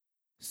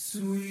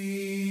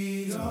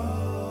Sweet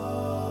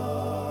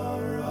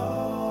hour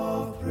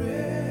of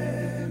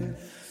prayer,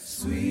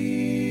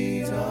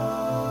 sweet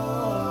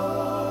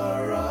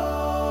hour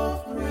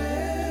of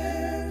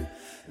prayer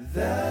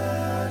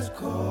that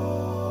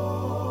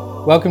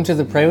call. Welcome to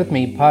the Pray With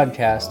Me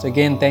podcast.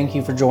 Again, thank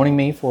you for joining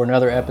me for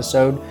another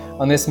episode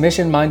on this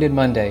Mission-Minded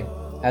Monday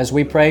as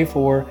we pray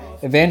for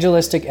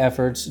evangelistic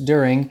efforts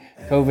during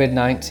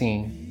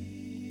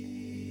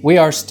COVID-19. We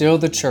are still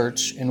the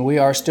church and we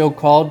are still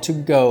called to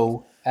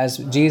go as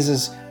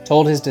Jesus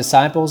told his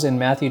disciples in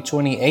Matthew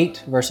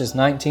 28, verses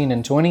 19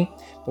 and 20.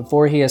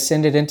 Before he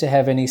ascended into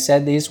heaven, he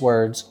said these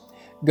words,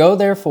 "Go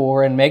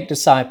therefore and make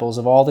disciples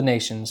of all the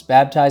nations,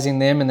 baptizing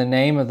them in the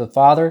name of the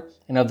Father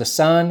and of the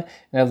Son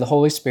and of the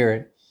Holy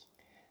Spirit,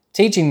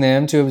 teaching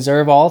them to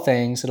observe all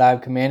things that I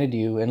have commanded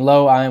you. And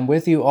lo, I am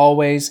with you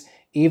always,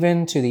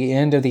 even to the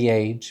end of the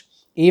age."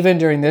 Even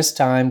during this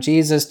time,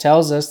 Jesus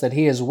tells us that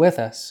he is with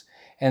us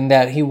and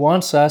that he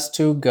wants us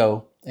to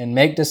go and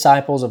make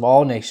disciples of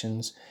all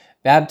nations,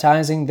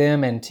 baptizing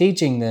them and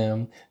teaching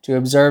them to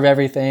observe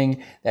everything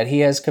that he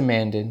has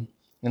commanded.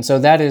 And so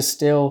that is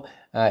still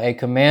a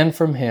command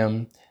from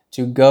him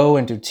to go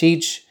and to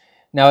teach.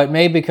 Now, it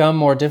may become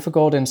more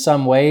difficult in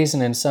some ways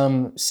and in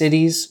some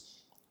cities,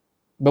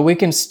 but we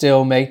can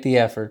still make the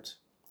effort.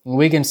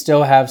 We can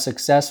still have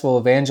successful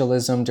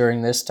evangelism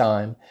during this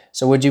time.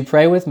 So would you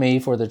pray with me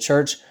for the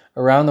church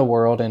around the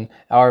world and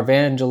our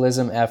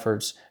evangelism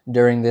efforts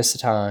during this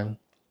time?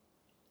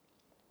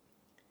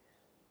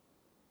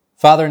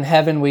 Father in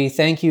heaven, we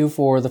thank you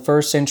for the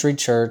first century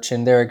church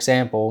and their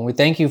example. And we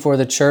thank you for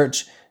the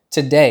church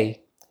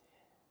today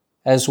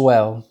as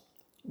well.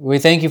 We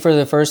thank you for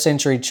the first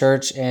century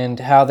church and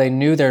how they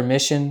knew their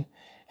mission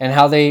and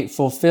how they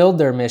fulfilled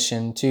their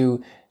mission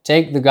to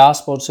take the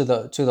gospel to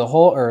the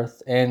whole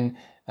earth. And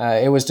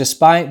it was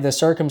despite the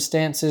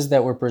circumstances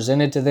that were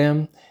presented to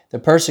them, the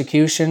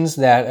persecutions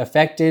that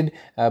affected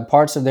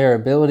parts of their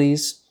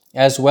abilities,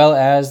 as well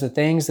as the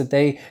things that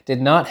they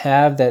did not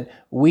have that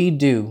we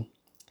do.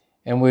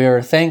 And we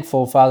are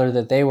thankful, Father,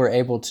 that they were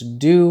able to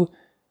do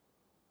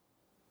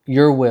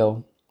your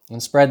will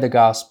and spread the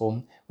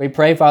gospel. We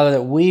pray, Father,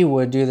 that we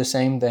would do the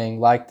same thing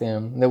like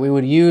them, that we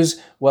would use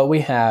what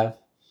we have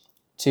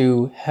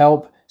to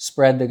help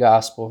spread the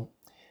gospel.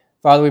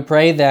 Father, we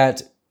pray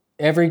that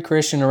every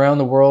Christian around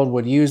the world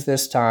would use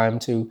this time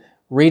to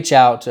reach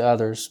out to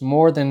others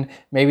more than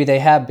maybe they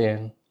have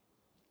been,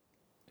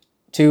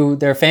 to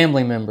their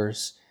family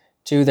members,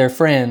 to their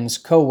friends,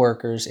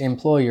 co-workers,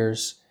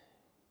 employers,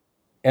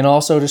 and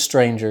also to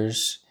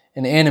strangers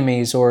and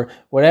enemies, or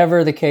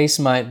whatever the case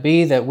might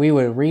be, that we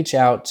would reach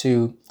out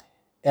to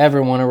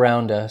everyone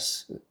around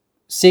us,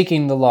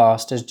 seeking the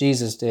lost as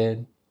Jesus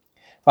did.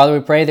 Father, we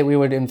pray that we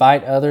would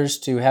invite others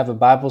to have a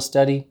Bible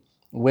study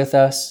with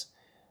us,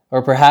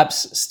 or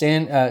perhaps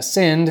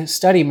send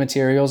study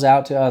materials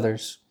out to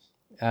others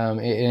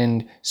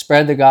and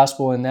spread the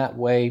gospel in that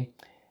way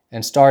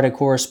and start a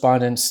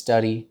correspondence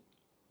study.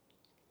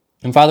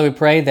 And Father, we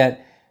pray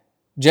that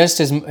just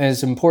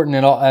as important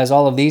as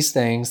all of these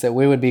things, that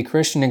we would be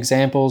Christian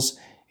examples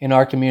in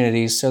our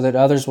communities so that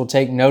others will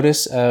take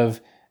notice of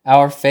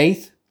our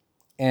faith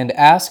and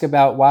ask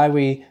about why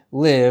we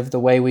live the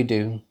way we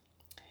do.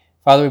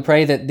 Father, we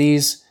pray that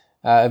these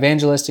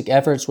evangelistic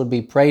efforts would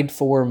be prayed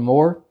for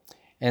more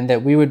and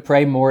that we would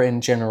pray more in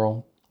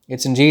general.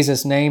 It's in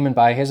Jesus' name and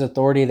by his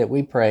authority that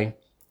we pray.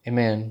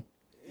 Amen.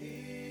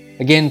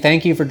 Again,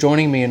 thank you for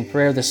joining me in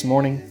prayer this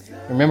morning.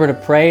 Remember to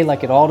pray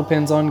like it all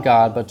depends on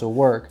God, but to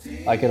work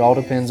like it all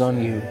depends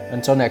on you.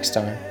 Until next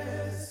time.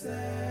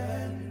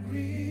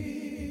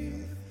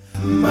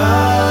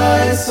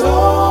 My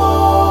soul